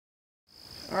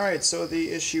Alright, so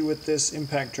the issue with this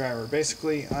impact driver.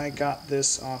 Basically, I got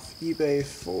this off eBay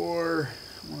for,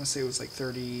 I want to say it was like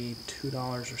 $32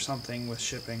 or something with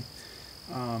shipping.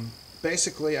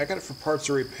 Basically, I got it for parts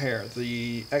of repair.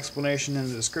 The explanation in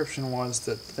the description was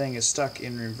that the thing is stuck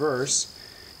in reverse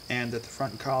and that the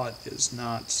front collet is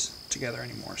not together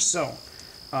anymore. So,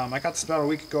 I got this about a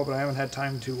week ago, but I haven't had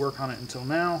time to work on it until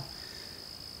now.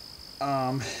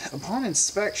 Upon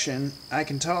inspection, I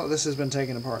can tell this has been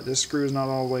taken apart. This screw is not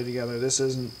all the way together. This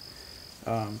isn't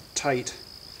tight.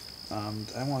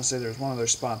 I want to say there's one other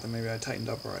spot that maybe I tightened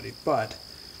up already, but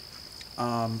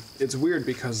it's weird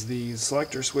because the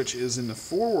selector switch is in the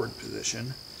forward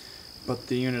position, but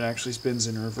the unit actually spins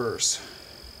in reverse.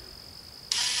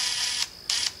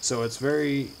 So it's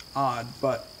very odd,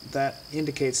 but that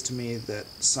indicates to me that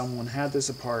someone had this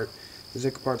apart. They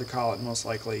took apart the collet most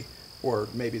likely, or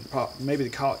maybe the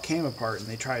collet came apart and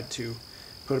they tried to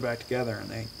put it back together and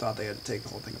they thought they had to take the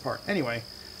whole thing apart. Anyway,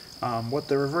 what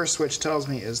the reverse switch tells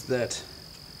me is that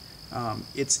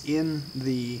it's in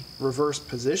the reverse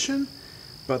position,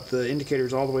 but the indicator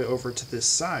is all the way over to this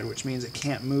side, which means it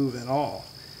can't move at all.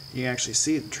 You can actually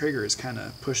see the trigger is kind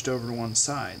of pushed over to one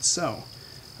side. So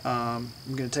I'm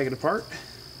going to take it apart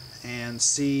and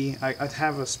see. I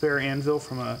have a spare anvil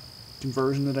from a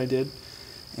conversion that I did,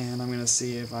 and I'm going to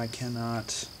see if I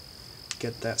cannot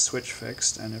get that switch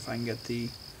fixed, and if I can get the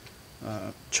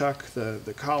chuck,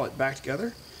 the collet back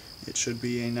together. It should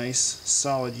be a nice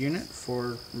solid unit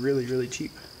for really, really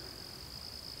cheap.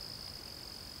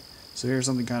 So here's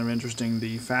something kind of interesting.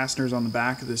 The fasteners on the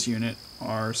back of this unit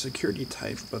are security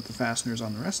type, but the fasteners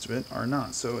on the rest of it are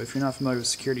not. So if you're not familiar with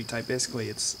security type, basically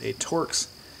it's a Torx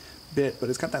bit, but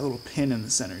it's got that little pin in the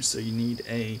center, so you need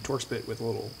a Torx bit with a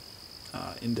little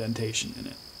indentation in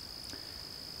it.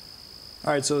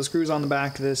 Alright, so the screws on the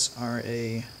back of this are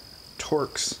a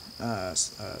Torx,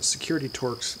 security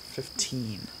Torx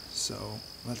 15. So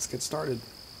let's get started.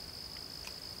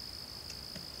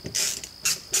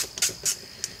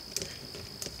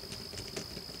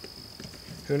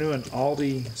 Who knew an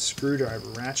Aldi screwdriver,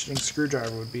 ratcheting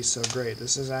screwdriver, would be so great?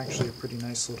 This is actually a pretty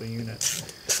nice little unit.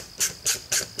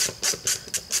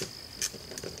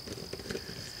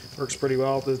 Works pretty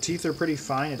well. The teeth are pretty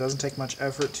fine. It doesn't take much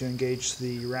effort to engage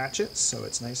the ratchet, so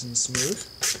it's nice and smooth.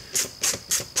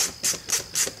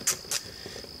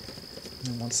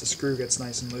 And once the screw gets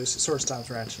nice and loose, it sort of stops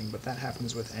ratcheting, but that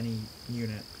happens with any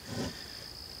unit.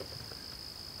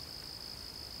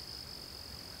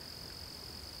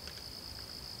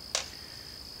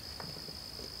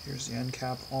 Here's the end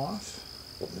cap off.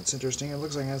 That's interesting. It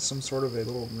looks like it has some sort of a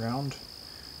little round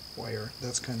wire.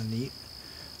 That's kind of neat.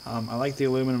 I like the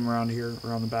aluminum around here,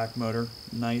 around the back motor.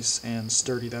 Nice and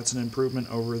sturdy. That's an improvement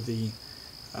over the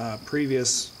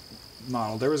previous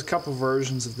model. There was a couple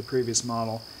versions of the previous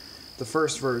model. The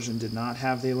first version did not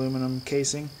have the aluminum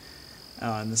casing,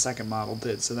 and the second model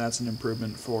did, so that's an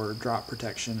improvement for drop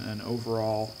protection and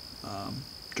overall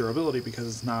durability because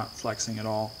it's not flexing at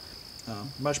all.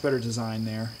 Much better design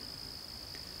there.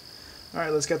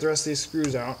 Alright, let's get the rest of these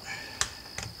screws out.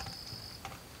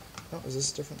 Oh, is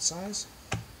this a different size?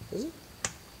 Is it? I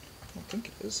don't think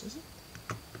it is it?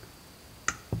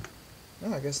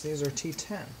 No, I guess these are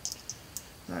T10.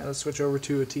 Alright, let's switch over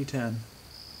to a T10.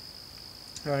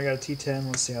 Alright, I got a T10,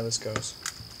 let's see how this goes.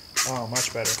 Oh,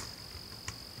 much better.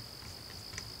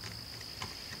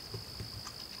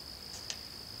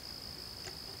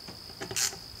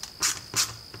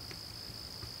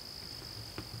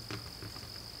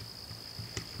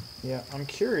 Yeah, I'm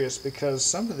curious because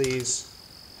some of these,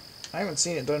 I haven't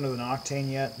seen it done with an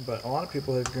Octane yet, but a lot of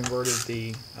people have converted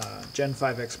the Gen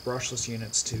 5X brushless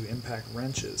units to impact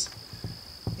wrenches.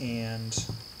 And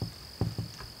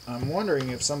I'm wondering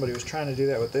if somebody was trying to do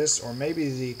that with this, or maybe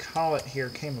the collet here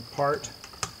came apart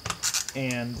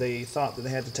and they thought that they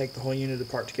had to take the whole unit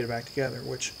apart to get it back together,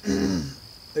 which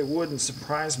it wouldn't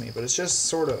surprise me, but it's just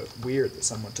sort of weird that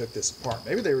someone took this apart.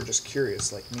 Maybe they were just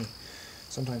curious like me.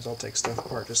 Sometimes I'll take stuff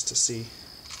apart just to see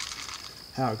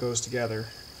how it goes together.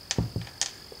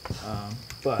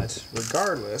 But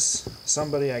regardless,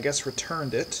 somebody, I guess,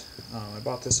 returned it. I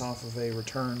bought this off of a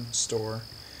return store.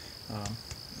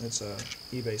 It's a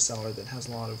eBay seller that has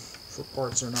a lot of, for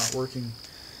parts that are not working,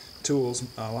 tools,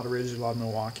 a lot of Ridgid, a lot of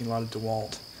Milwaukee, a lot of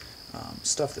DeWalt.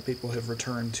 Stuff that people have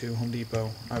returned to Home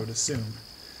Depot, I would assume.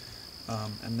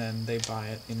 And then they buy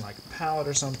it in like a pallet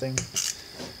or something.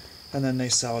 And then they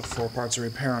sell it for parts of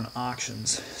repair on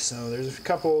auctions. So there's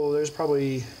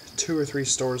probably 2 or 3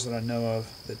 stores that I know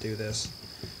of that do this.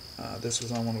 This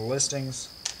was on one of the listings.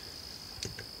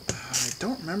 I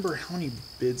don't remember how many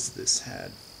bids this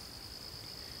had.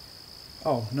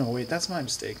 Oh, no, wait, that's my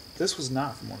mistake. This was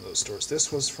not from one of those stores.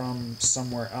 This was from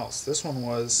somewhere else. This one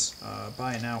was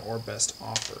buy it now or best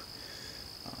offer.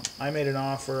 I made an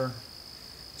offer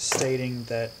stating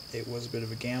that it was a bit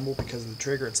of a gamble because of the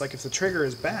trigger. It's like if the trigger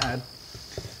is bad,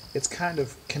 it's kind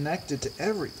of connected to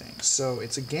everything. So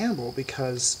it's a gamble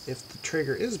because if the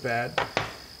trigger is bad,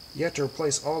 you have to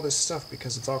replace all this stuff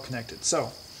because it's all connected.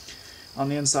 So on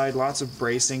the inside, lots of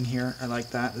bracing here. I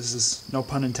like that. This is no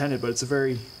pun intended, but it's a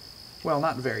very, well,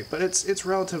 not very, but it's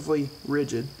relatively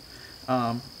rigid.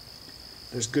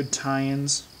 There's good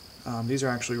tie-ins. These are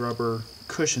actually rubber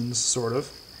cushions, sort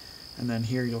of. And then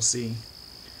here you'll see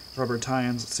rubber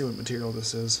tie-ins. Let's see what material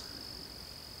this is.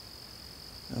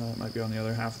 It might be on the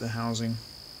other half of the housing.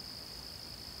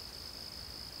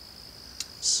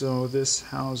 So this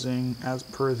housing, as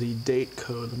per the date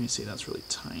code, let me see, that's really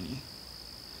tiny.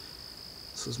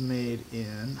 This was made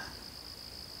in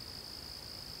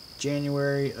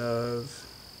January of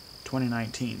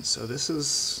 2019, so this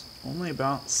is only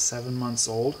about 7 months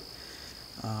old,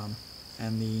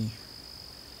 and the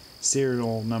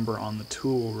serial number on the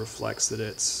tool reflects that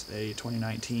it's a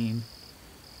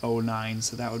 2019-09,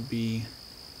 so that would be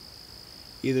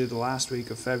either the last week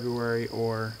of February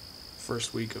or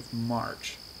first week of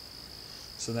March.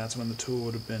 So that's when the tool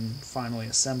would have been finally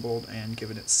assembled and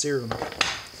given its serial number.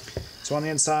 So on the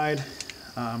inside,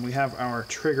 we have our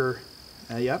trigger.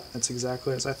 Yep, that's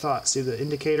exactly as I thought. See the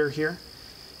indicator here?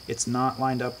 It's not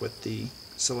lined up with the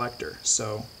selector.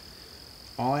 So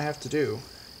all I have to do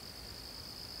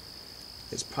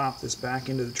is pop this back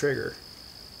into the trigger.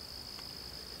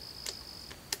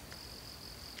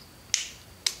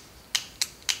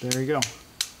 There you go.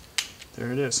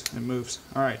 There it is. It moves.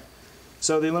 Alright.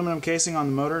 So the aluminum casing on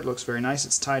the motor looks very nice.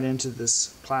 It's tied into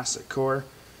this plastic core.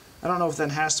 I don't know if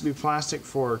that has to be plastic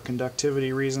for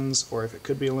conductivity reasons or if it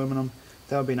could be aluminum.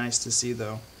 That would be nice to see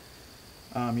though.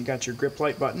 You got your grip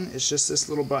light button. It's just this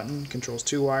little button. Controls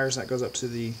 2 wires. That goes up to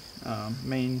the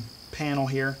main panel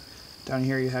here. Down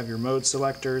here you have your mode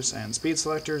selectors and speed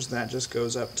selectors. That just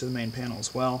goes up to the main panel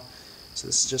as well. So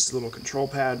this is just a little control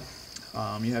pad.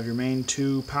 You have your main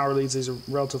 2 power leads. These are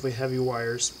relatively heavy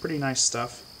wires. Pretty nice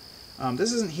stuff.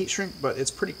 This isn't heat shrink, but it's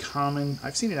pretty common.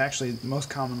 I've seen it actually most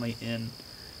commonly in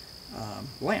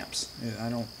lamps. I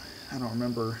don't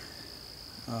remember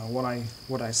what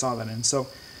I saw that in. So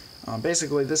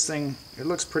basically, this thing, it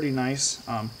looks pretty nice.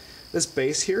 This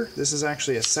base here, this is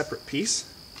actually a separate piece,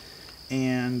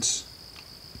 and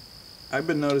I've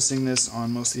been noticing this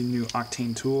on most of the new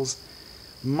Octane tools.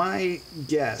 My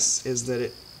guess is that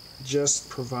it just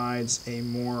provides a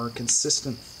more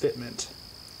consistent fitment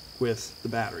with the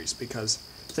batteries, because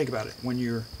think about it, when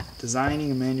you're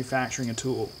designing and manufacturing a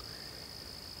tool,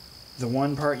 the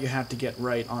one part you have to get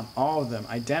right on all of them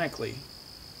identically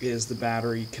is the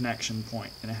battery connection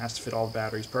point, and it has to fit all the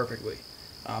batteries perfectly.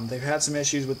 They've had some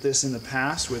issues with this in the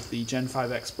past with the Gen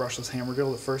 5X brushless hammer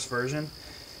drill, the first version.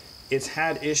 It's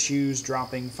had issues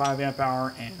dropping 5 amp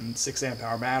hour and 6 amp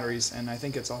hour batteries, and I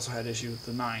think it's also had issues with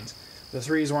the 9s. The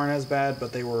 3s weren't as bad,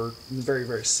 but they were very,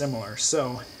 very similar.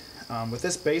 So with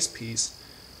this base piece,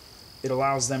 it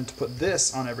allows them to put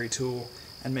this on every tool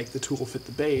and make the tool fit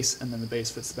the base, and then the base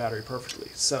fits the battery perfectly.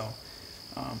 So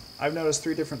I've noticed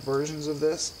 3 different versions of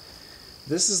this.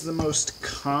 This is the most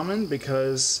common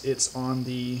because it's on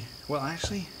the, well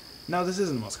actually, no, this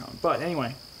isn't the most common, but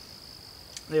anyway,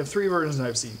 they have 3 versions that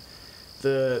I've seen.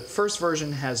 The first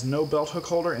version has no belt hook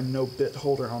holder and no bit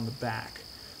holder on the back.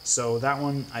 So that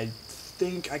one, I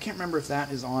think, I can't remember if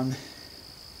that is on,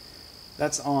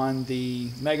 that's on the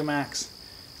Megamax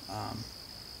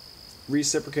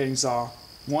reciprocating saw,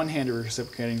 one-handed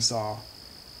reciprocating saw.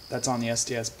 That's on the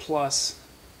SDS Plus.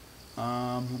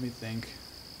 Let me think.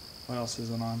 What else is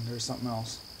it on? There's something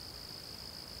else.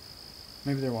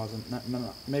 Maybe there wasn't.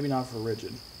 Maybe not for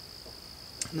Ridgid.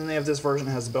 And then they have this version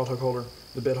that has the belt hook holder,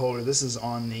 the bit holder. This is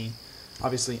on the,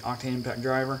 obviously, Octane impact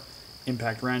driver,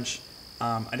 impact wrench.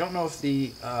 I don't know if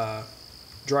the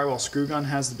drywall screw gun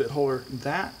has the bit holder.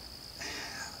 That,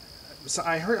 so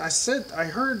I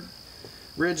heard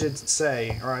Ridgid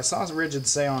say, or I saw Ridgid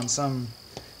say on some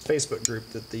Facebook group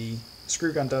that the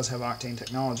screw gun does have Octane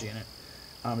technology in it.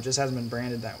 It just hasn't been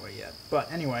branded that way yet.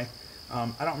 But anyway,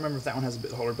 I don't remember if that one has a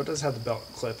bit holder, but it does have the belt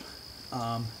clip.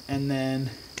 And then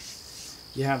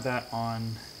you have that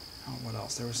on, oh, what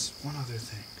else? There was one other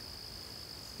thing.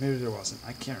 Maybe there wasn't.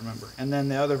 I can't remember. And then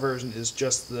the other version is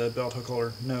just the belt hook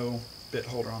holder, no bit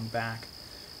holder on the back.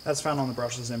 That's found on the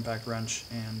brushless impact wrench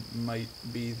and might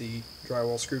be the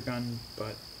drywall screw gun,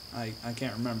 but I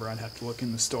can't remember. I'd have to look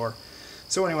in the store.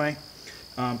 So anyway,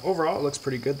 overall it looks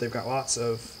pretty good. They've got lots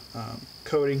of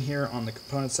coating here on the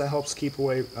components. That helps keep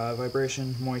away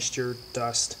vibration, moisture,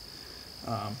 dust.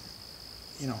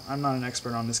 You know, I'm not an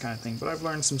expert on this kind of thing, but I've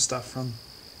learned some stuff from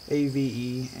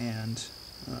AVE, and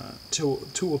Tool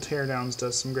Teardowns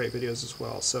does some great videos as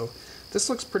well. So this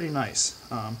looks pretty nice.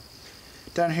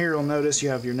 Down here you'll notice you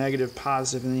have your negative,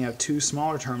 positive, and then you have two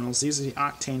smaller terminals. These are the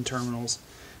Octane terminals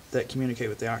that communicate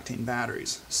with the Octane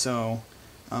batteries. So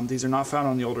these are not found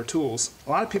on the older tools. A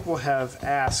lot of people have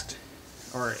asked,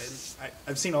 or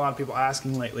I've seen a lot of people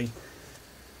asking lately,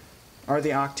 are the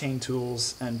Octane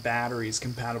tools and batteries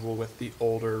compatible with the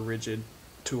older Ridgid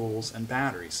tools and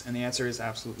batteries? And the answer is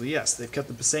absolutely yes. They've kept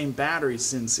the same batteries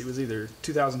since it was either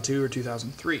 2002 or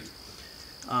 2003.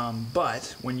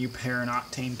 But when you pair an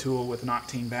Octane tool with an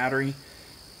Octane battery,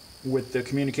 with the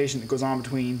communication that goes on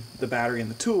between the battery and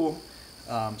the tool,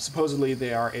 supposedly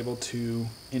they are able to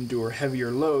endure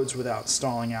heavier loads without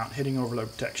stalling out, hitting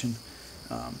overload protection.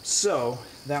 So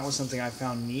that was something I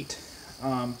found neat.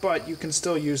 But you can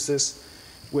still use this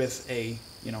with a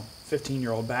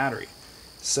 15-year-old battery.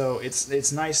 So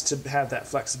it's nice to have that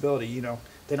flexibility. You know,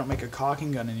 they don't make a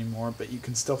caulking gun anymore, but you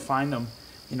can still find them,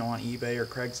 on eBay or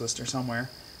Craigslist or somewhere,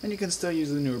 and you can still use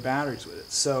the newer batteries with it.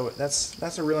 So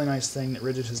that's a really nice thing that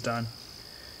Ridgid has done.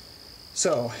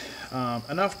 So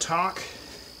enough talk.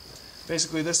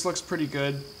 Basically, this looks pretty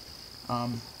good.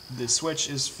 The switch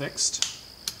is fixed.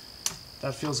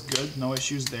 That feels good. No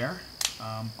issues there.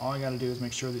 All I got to do is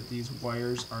make sure that these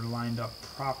wires are lined up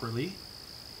properly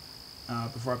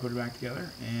before I put it back together,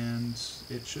 and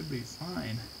it should be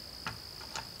fine.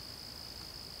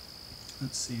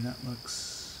 Let's see, that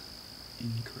looks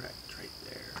incorrect right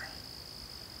there.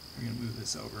 We're going to move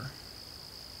this over.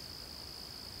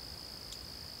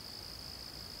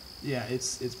 Yeah,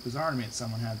 it's bizarre to me that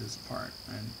someone had this apart.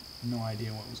 I had no idea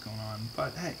what was going on,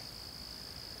 but hey,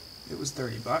 it was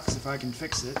 30 bucks. If I can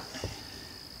fix it,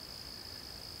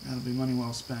 that'll be money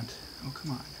well spent. Oh,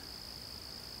 come on.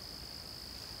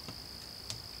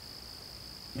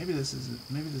 Maybe this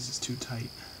is too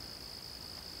tight.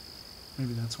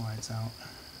 Maybe that's why it's out.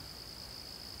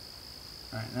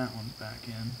 Alright, that one's back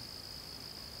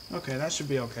in. Okay, that should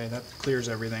be okay. That clears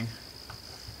everything.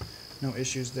 No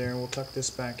issues there. We'll tuck this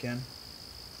back in.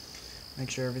 Make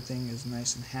sure everything is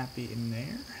nice and happy in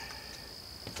there.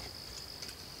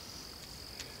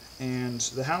 And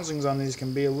the housings on these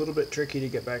can be a little bit tricky to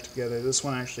get back together. This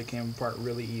one actually came apart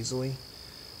really easily.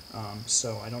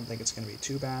 So I don't think it's going to be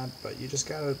too bad, but you just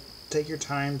got to take your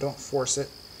time. Don't force it.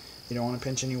 You don't want to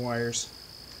pinch any wires.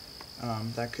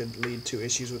 That could lead to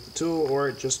issues with the tool, or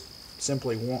it just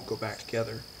simply won't go back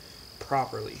together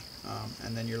properly.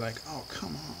 And then you're like, oh,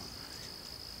 come on.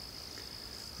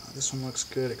 This one looks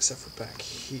good except for back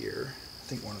here. I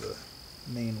think one of the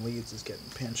main leads is getting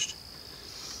pinched.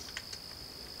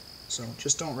 So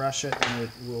just don't rush it, and it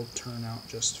will turn out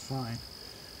just fine.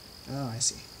 Oh, I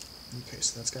see. Okay,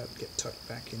 so that's got to get tucked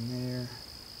back in there.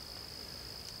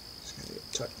 It's got to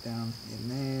get tucked down in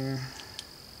there.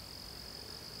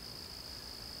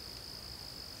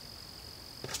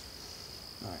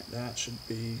 Alright, that should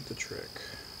be the trick.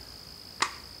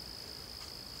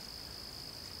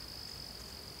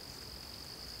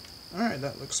 Alright,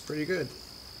 that looks pretty good.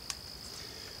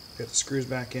 Get the screws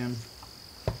back in.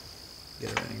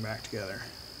 Get everything back together.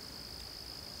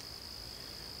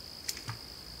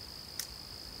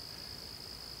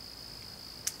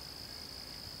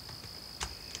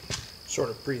 Sort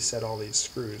of preset all these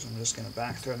screws. I'm just going to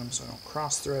back thread them so I don't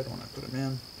cross thread when I put them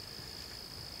in.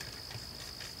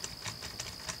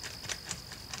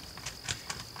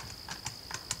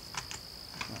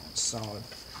 Oh, it's solid.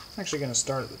 I'm actually going to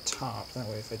start at the top. That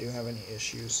way if I do have any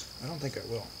issues, I don't think I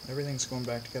will. Everything's going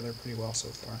back together pretty well so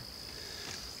far.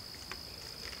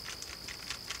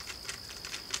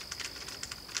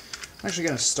 I'm actually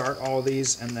going to start all of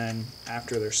these, and then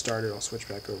after they're started I'll switch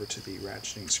back over to the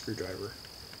ratcheting screwdriver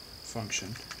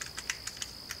function.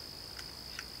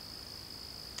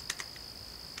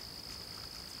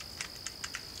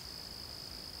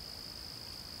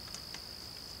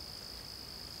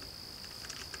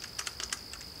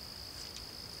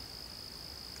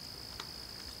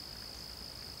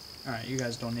 Alright, you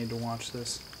guys don't need to watch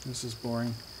this. This is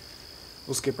boring.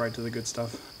 We'll skip right to the good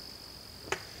stuff.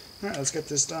 Alright, let's get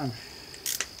this done.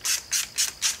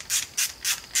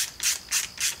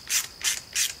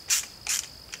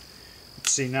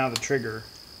 See, now the trigger.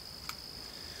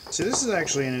 See, this is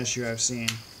actually an issue I've seen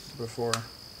before.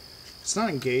 It's not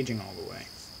engaging all the way,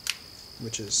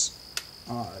 which is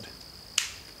odd.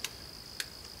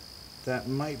 That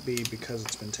might be because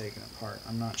it's been taken apart.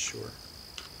 I'm not sure.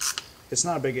 It's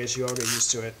not a big issue. I'll get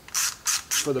used to it.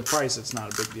 For the price, it's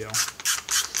not a big deal.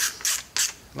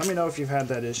 Let me know if you've had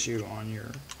that issue on your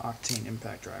Octane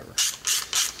impact driver.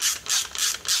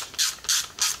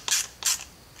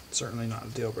 Certainly not a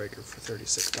deal breaker for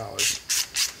 $36,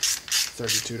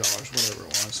 $32, whatever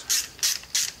it was.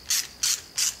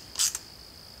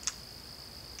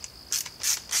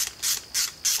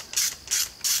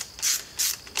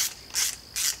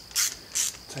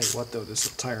 Tell you what though, this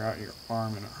will tire out your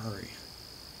arm in a hurry.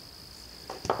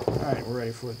 Alright, we're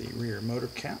ready for the rear motor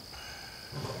cap.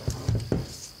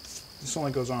 This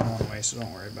only goes on one way, so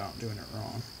don't worry about doing it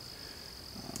wrong.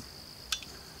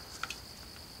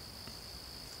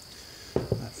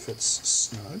 That fits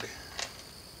snug.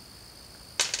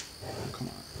 Oh, come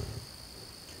on.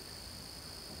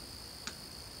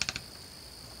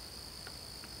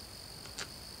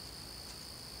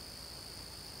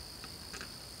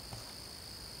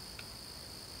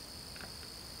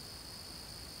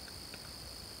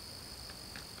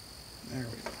 There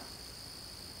we go.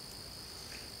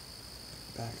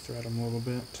 Back thread them a little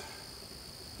bit.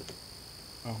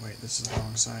 Oh wait, this is the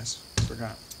wrong size.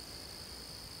 Forgot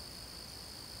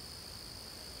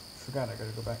I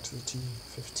gotta go back to the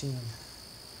T15. Here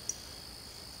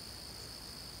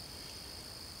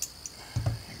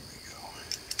we go.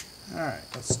 Alright,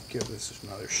 let's give this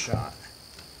another shot.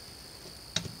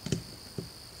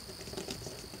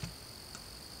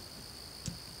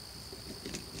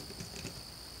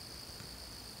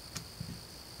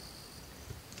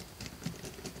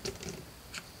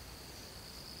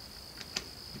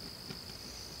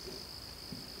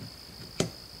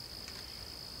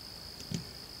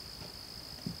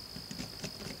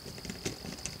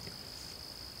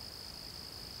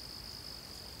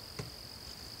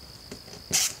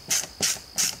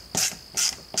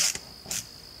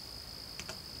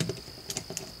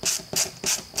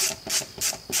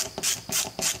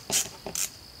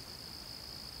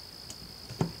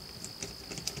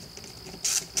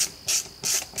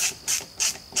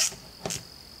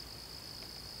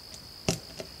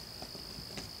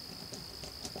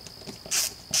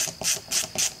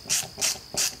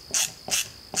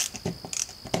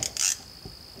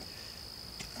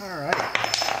 Alright,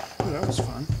 ooh, that was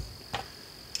fun.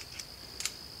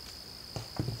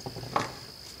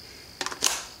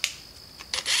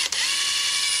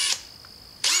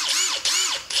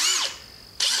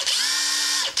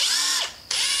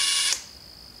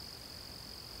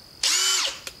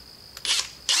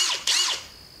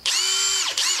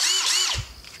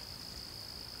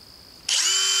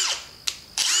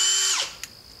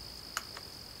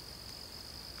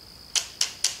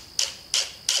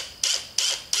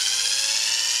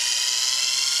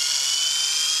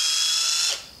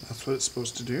 That's what it's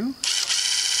supposed to do.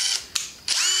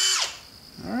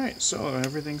 Alright, so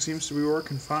everything seems to be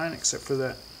working fine except for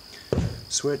that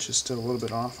switch is still a little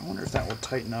bit off. I wonder if that will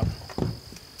tighten up a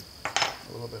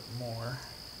little bit more.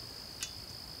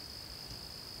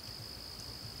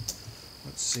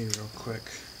 Let's see real quick.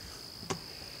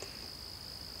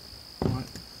 What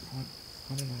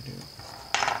did I do?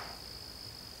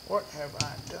 What have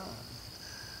I done?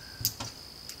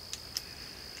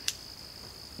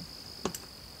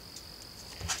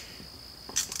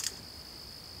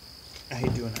 I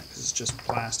hate doing that because it's just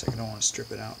plastic. I don't want to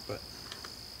strip it out, but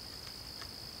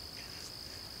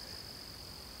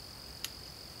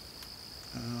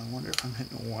I wonder if I'm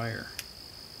hitting a wire.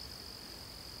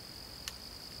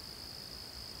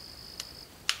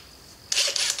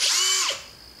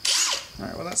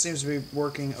 Alright, well that seems to be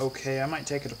working okay. I might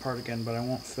take it apart again, but I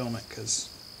won't film it because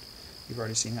you've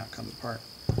already seen how it comes apart.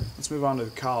 Let's move on to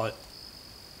the collet.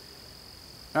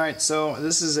 Alright, so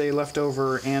this is a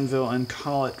leftover anvil and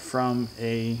collet from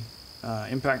a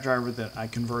impact driver that I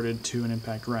converted to an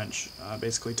impact wrench.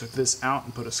 Basically took this out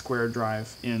and put a square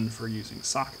drive in for using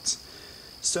sockets.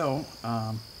 So,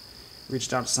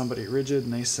 reached out to somebody at Ridgid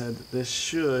and they said that this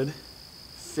should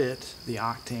fit the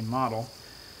Octane model.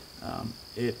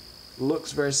 It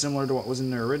looks very similar to what was in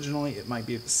there originally. It might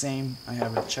be the same. I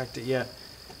haven't checked it yet.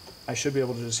 I should be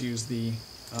able to just use the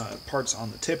parts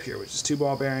on the tip here, which is 2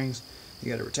 ball bearings.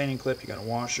 You got a retaining clip, you got a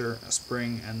washer, a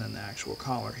spring, and then the actual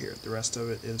collar here. The rest of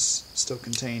it is still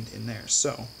contained in there.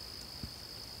 So,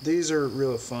 these are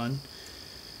real fun.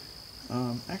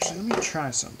 Actually, let me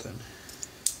try something.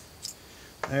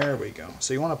 There we go.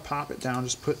 So you want to pop it down,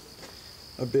 just put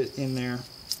a bit in there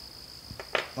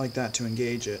like that to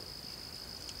engage it.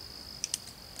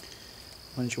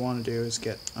 What you want to do is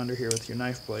get under here with your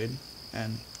knife blade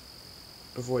and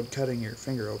avoid cutting your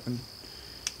finger open.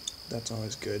 That's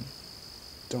always good.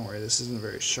 Don't worry, this isn't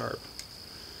very sharp.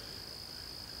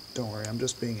 Don't worry, I'm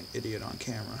just being an idiot on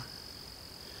camera.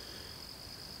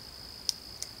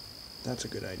 That's a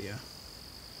good idea.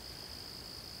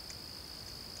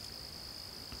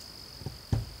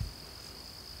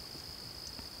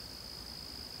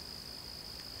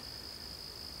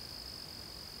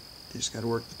 You just got to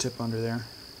work the tip under there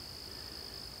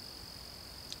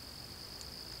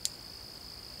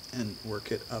and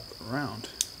work it up around.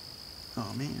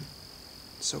 Oh man,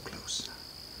 so close.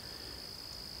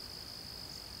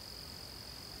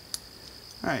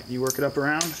 Alright, you work it up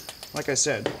around. Like I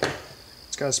said,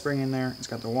 it's got a spring in there, it's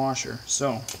got the washer.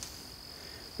 So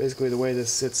basically the way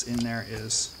this sits in there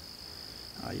is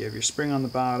you have your spring on the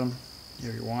bottom, you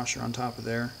have your washer on top of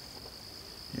there,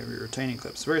 you have your retaining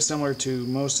clips. Very similar to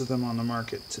most of them on the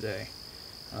market today.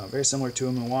 Very similar to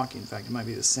a Milwaukee, in fact it might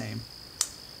be the same.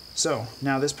 So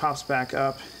now this pops back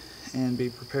up, and be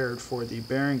prepared for the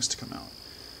bearings to come out.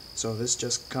 So this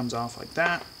just comes off like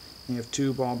that. You have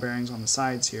 2 ball bearings on the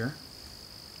sides here,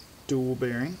 dual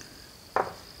bearing,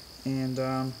 and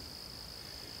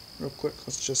real quick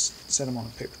let's just set them on a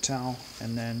paper towel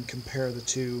and then compare the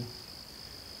 2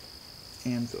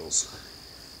 anvils.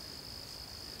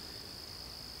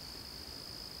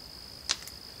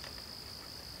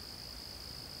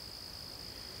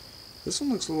 This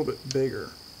one looks a little bit bigger,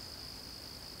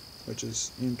 which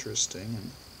is interesting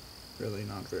and really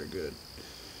not very good.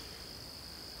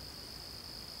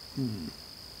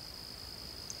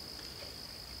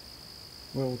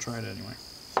 Well, we'll try it anyway.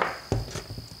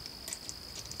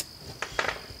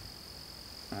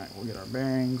 Alright, we'll get our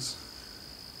bearings.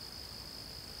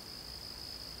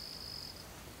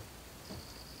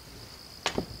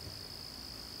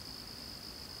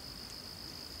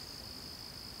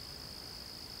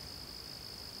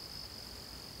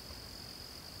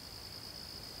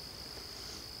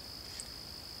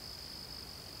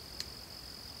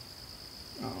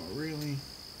 Oh, really?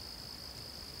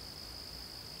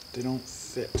 They don't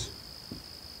fit.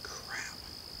 Crap.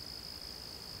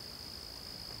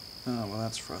 Oh, well,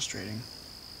 that's frustrating.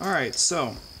 Alright,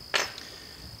 so,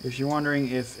 if you're wondering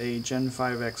if a Gen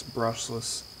 5X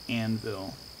brushless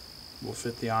anvil will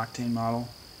fit the Octane model,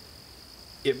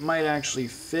 it might actually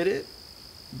fit it,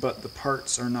 but the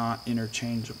parts are not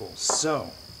interchangeable.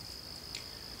 So,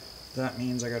 that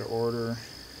means I gotta order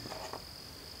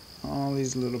all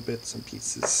these little bits and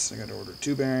pieces. I gotta order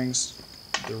 2 bearings,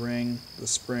 the ring, the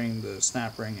spring, the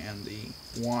snap ring, and the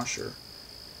washer.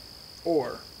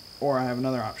 Or I have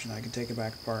another option. I can take it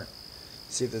back apart,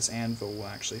 see if this anvil will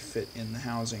actually fit in the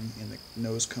housing in the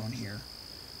nose cone here.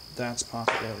 That's a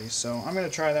possibility. So I'm going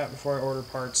to try that before I order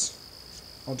parts.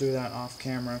 I'll do that off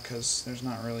camera because there's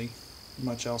not really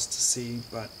much else to see,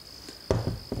 but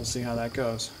we'll see how that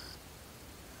goes.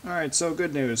 Alright, so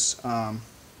good news.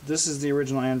 This is the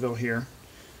original anvil here.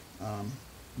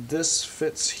 This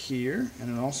fits here, and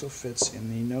it also fits in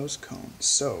the nose cone.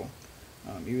 So,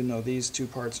 even though these 2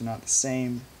 parts are not the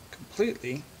same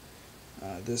completely,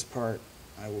 this part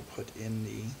I will put in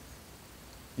the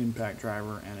impact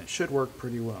driver, and it should work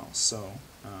pretty well. So,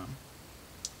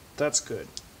 that's good.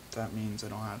 That means I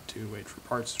don't have to wait for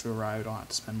parts to arrive. I don't have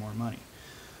to spend more money.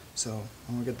 So,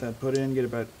 I'm going to get that put in, get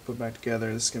it put back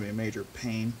together. This is going to be a major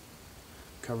pain.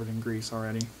 Covered in grease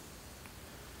already.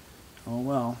 Oh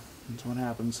well, that's what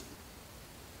happens.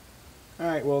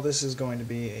 Alright, well this is going to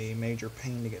be a major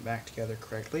pain to get back together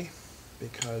correctly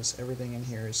because everything in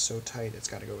here is so tight it's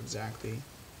got to go exactly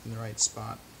in the right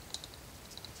spot.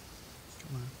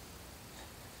 Come on.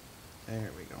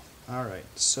 There we go. Alright,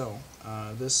 so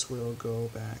this will go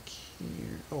back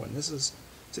here. Oh, and this is...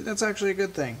 See, that's actually a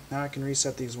good thing. Now I can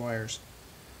reset these wires.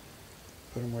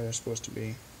 Put them where they're supposed to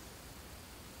be.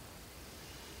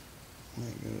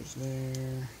 That goes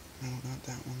there. No, not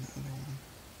that one, the other one.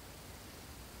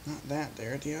 Not that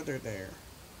there, the other there.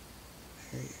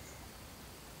 There you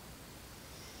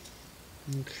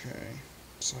go. Okay,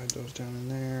 slide those down in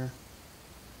there.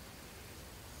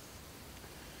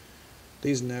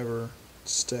 These never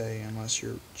stay unless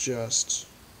you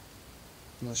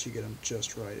get them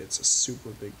just right. It's a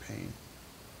super big pain.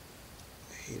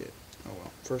 I hate it. Oh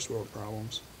well, first world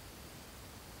problems.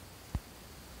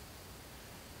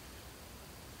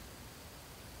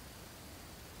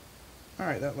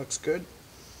 Alright, that looks good.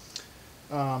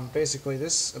 Basically,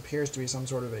 this appears to be some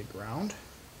sort of a ground.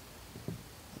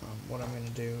 What I'm going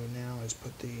to do now is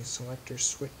put the selector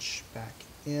switch back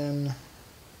in.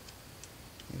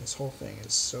 And this whole thing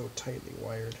is so tightly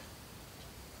wired.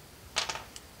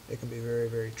 It can be very,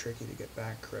 very tricky to get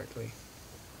back correctly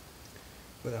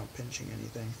without pinching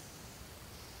anything.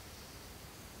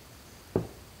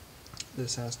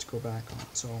 This has to go back on,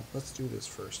 so let's do this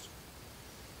first.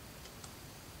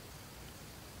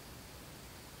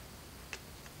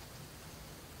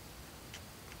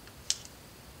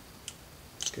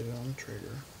 Get it on the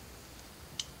trigger.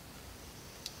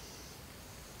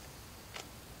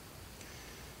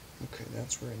 Okay,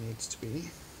 that's where it needs to be.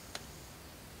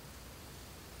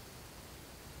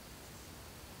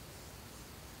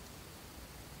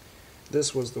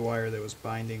 This was the wire that was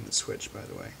binding the switch, by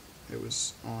the way. It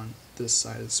was on this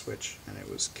side of the switch and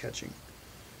it was catching.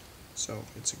 So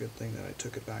it's a good thing that I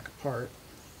took it back apart.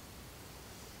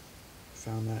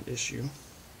 Found that issue.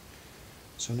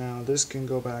 So now this can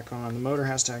go back on. The motor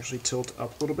has to actually tilt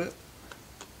up a little bit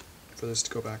for this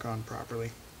to go back on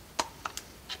properly.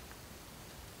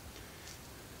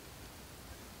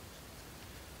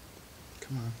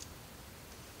 Come on.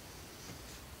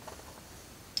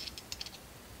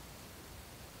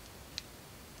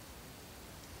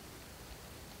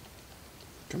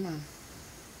 Come on.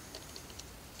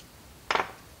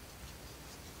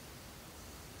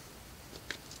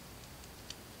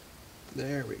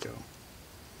 There we go.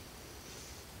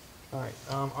 Alright,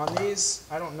 on these,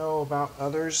 I don't know about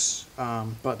others,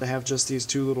 but they have just these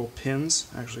two little pins.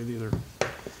 Actually,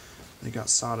 they got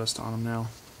sawdust on them now.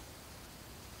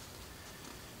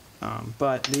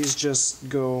 But these just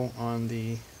go in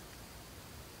these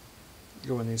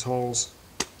holes,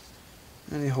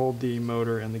 and they hold the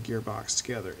motor and the gearbox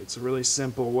together. It's a really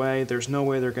simple way. There's no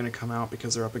way they're going to come out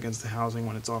because they're up against the housing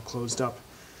when it's all closed up.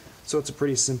 So it's a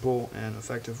pretty simple and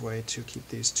effective way to keep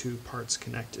these two parts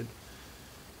connected.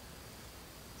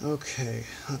 Okay,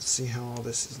 let's see how all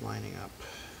this is lining up.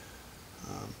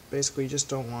 Basically, you just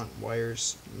don't want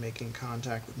wires making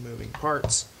contact with moving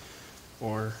parts,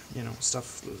 or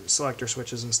stuff, selector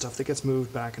switches and stuff that gets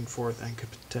moved back and forth and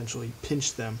could potentially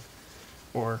pinch them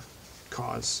or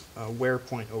cause a wear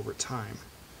point over time.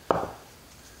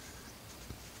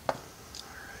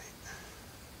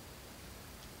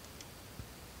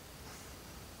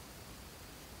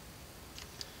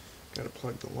 Got to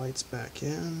plug the lights back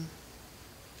in.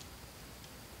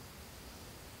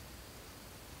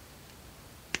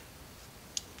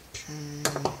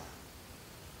 Okay.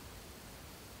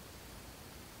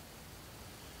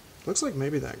 Looks like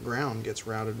maybe that ground gets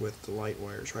routed with the light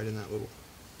wires right in that little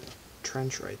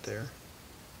trench right there.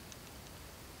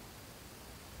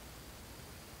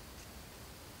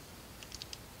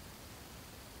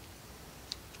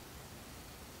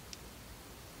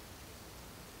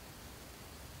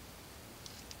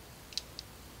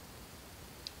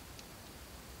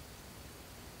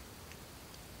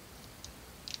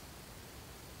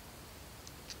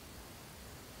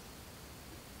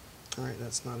 Alright,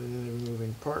 that's not in any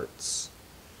moving parts.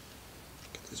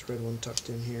 Get this red one tucked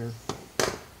in here.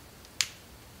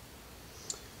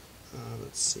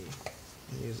 Let's see.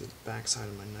 I'll use the back side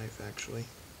of my knife actually.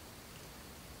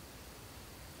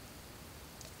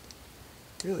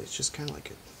 Really, it's just kind of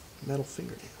like a metal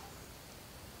fingernail.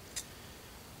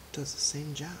 Does the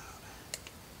same job.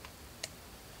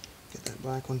 Get that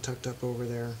black one tucked up over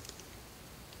there.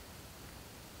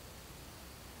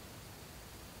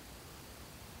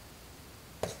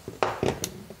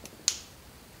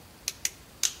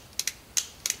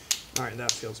 Alright,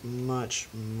 that feels much,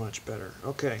 much better.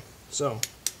 Okay, so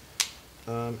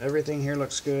everything here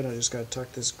looks good. I just got to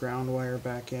tuck this ground wire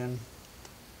back in.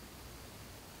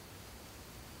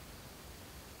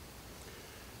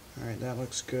 Alright, that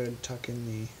looks good. Tuck in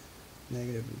the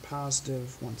negative and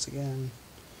positive once again,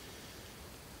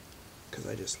 because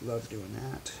I just love doing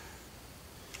that.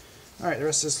 Alright, the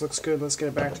rest of this looks good. Let's get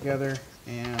it back together,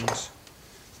 and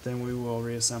then we will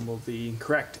reassemble the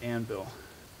correct anvil.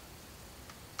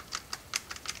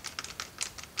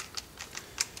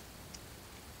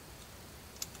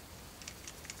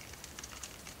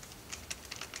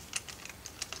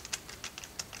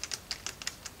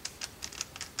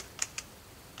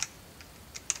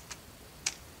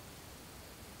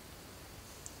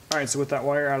 Alright, so with that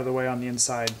wire out of the way on the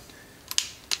inside,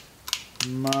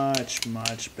 much,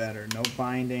 much better. No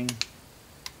binding.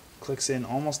 Clicks in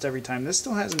almost every time. This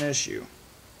still has an issue,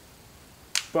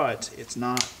 but it's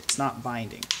not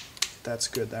binding. That's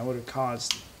good. That would have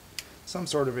caused some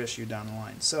sort of issue down the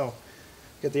line. So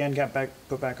get the end cap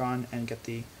put back on and get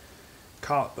the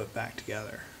collet put back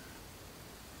together.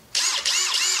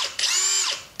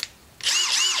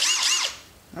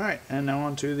 Alright, and now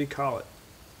on to the collet.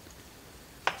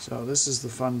 So this is the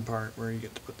fun part where you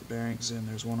get to put the bearings in.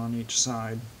 There's one on each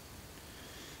side,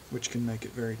 which can make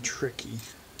it very tricky.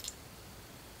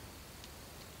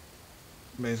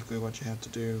 Basically what you have to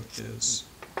do is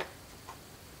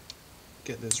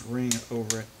get this ring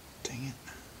over it. Dang it.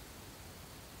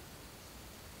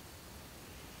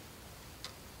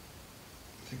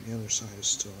 I think the other side is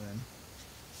still in.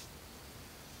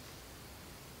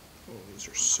 Oh, these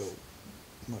are so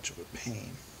much of a pain.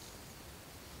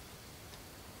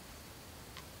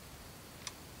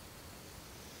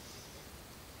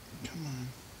 Come on.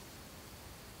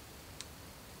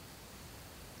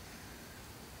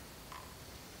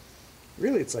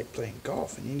 Really, it's like playing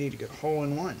golf and you need to get a hole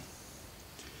in one.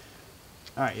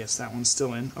 Alright, yes, that one's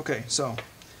still in. Okay, so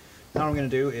now what I'm going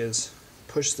to do is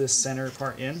push this center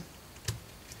part in, and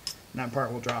that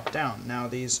part will drop down. Now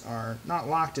these are not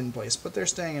locked in place, but they're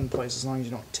staying in place as long as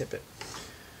you don't tip it.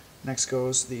 Next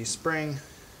goes the spring,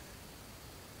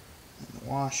 and the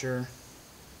washer,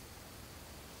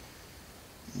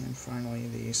 and finally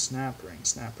the snap ring.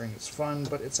 Snap ring is fun,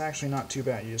 but it's actually not too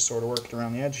bad. You just sort of work it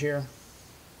around the edge here.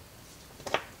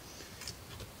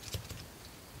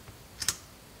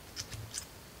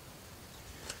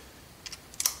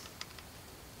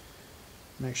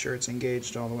 Make sure it's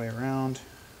engaged all the way around.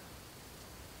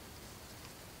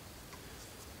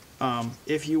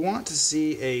 If you want to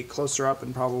see a closer up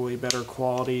and probably better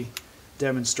quality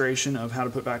demonstration of how to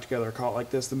put back together a collet like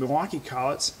this, the Milwaukee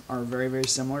collets are very, very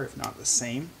similar, if not the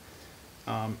same.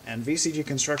 And VCG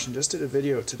Construction just did a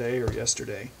video today or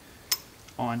yesterday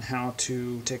on how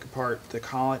to take apart the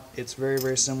collet. It's very,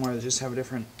 very similar. They just have a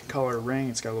different color ring.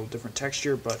 It's got a little different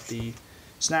texture, but the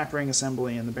snap ring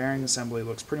assembly and the bearing assembly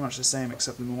looks pretty much the same,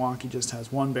 except the Milwaukee just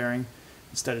has one bearing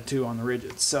instead of two on the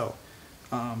Ridgid. So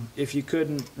if you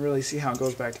couldn't really see how it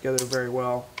goes back together very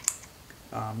well,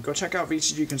 go check out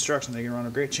VCG Construction. They run a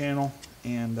great channel,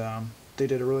 and they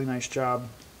did a really nice job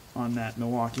on that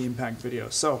Milwaukee impact video.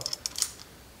 So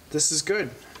this is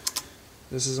good.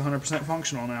 This is 100%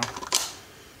 functional now.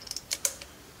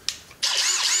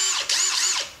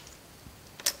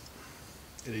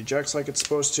 It ejects like it's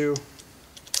supposed to.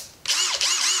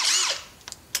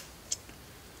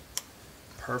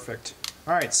 Perfect.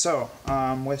 Alright, so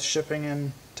with shipping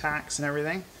and tax and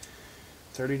everything,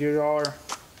 $32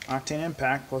 Octane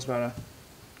impact plus about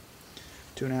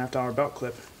a $2.50 belt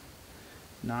clip.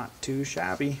 Not too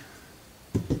shabby.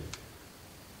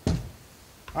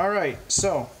 Alright,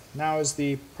 so now is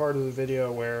the part of the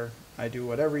video where I do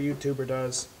what every YouTuber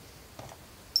does.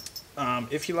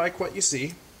 If you like what you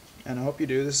see, and I hope you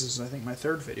do, this is I think my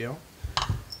third video,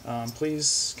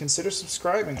 please consider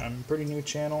subscribing. I'm a pretty new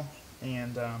channel,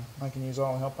 and I can use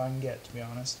all the help I can get, to be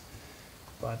honest.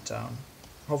 But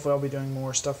hopefully I'll be doing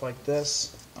more stuff like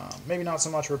this. Maybe not so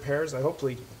much repairs. I hope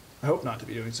not to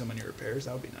be doing so many repairs.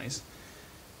 That would be nice.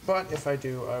 But if I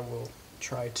do, I will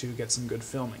try to get some good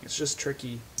filming. It's just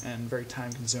tricky and very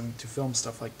time consuming to film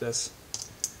stuff like this.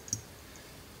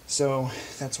 So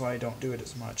that's why I don't do it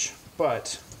as much.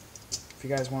 But if you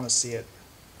guys want to see it,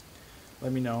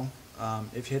 let me know.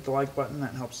 If you hit the like button,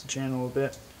 that helps the channel a little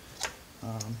bit.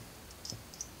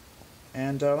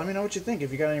 And let me know what you think.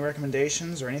 If you got any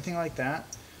recommendations or anything like that,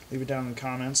 leave it down in the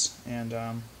comments.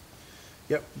 And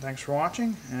yep, thanks for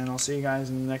watching, and I'll see you guys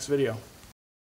in the next video.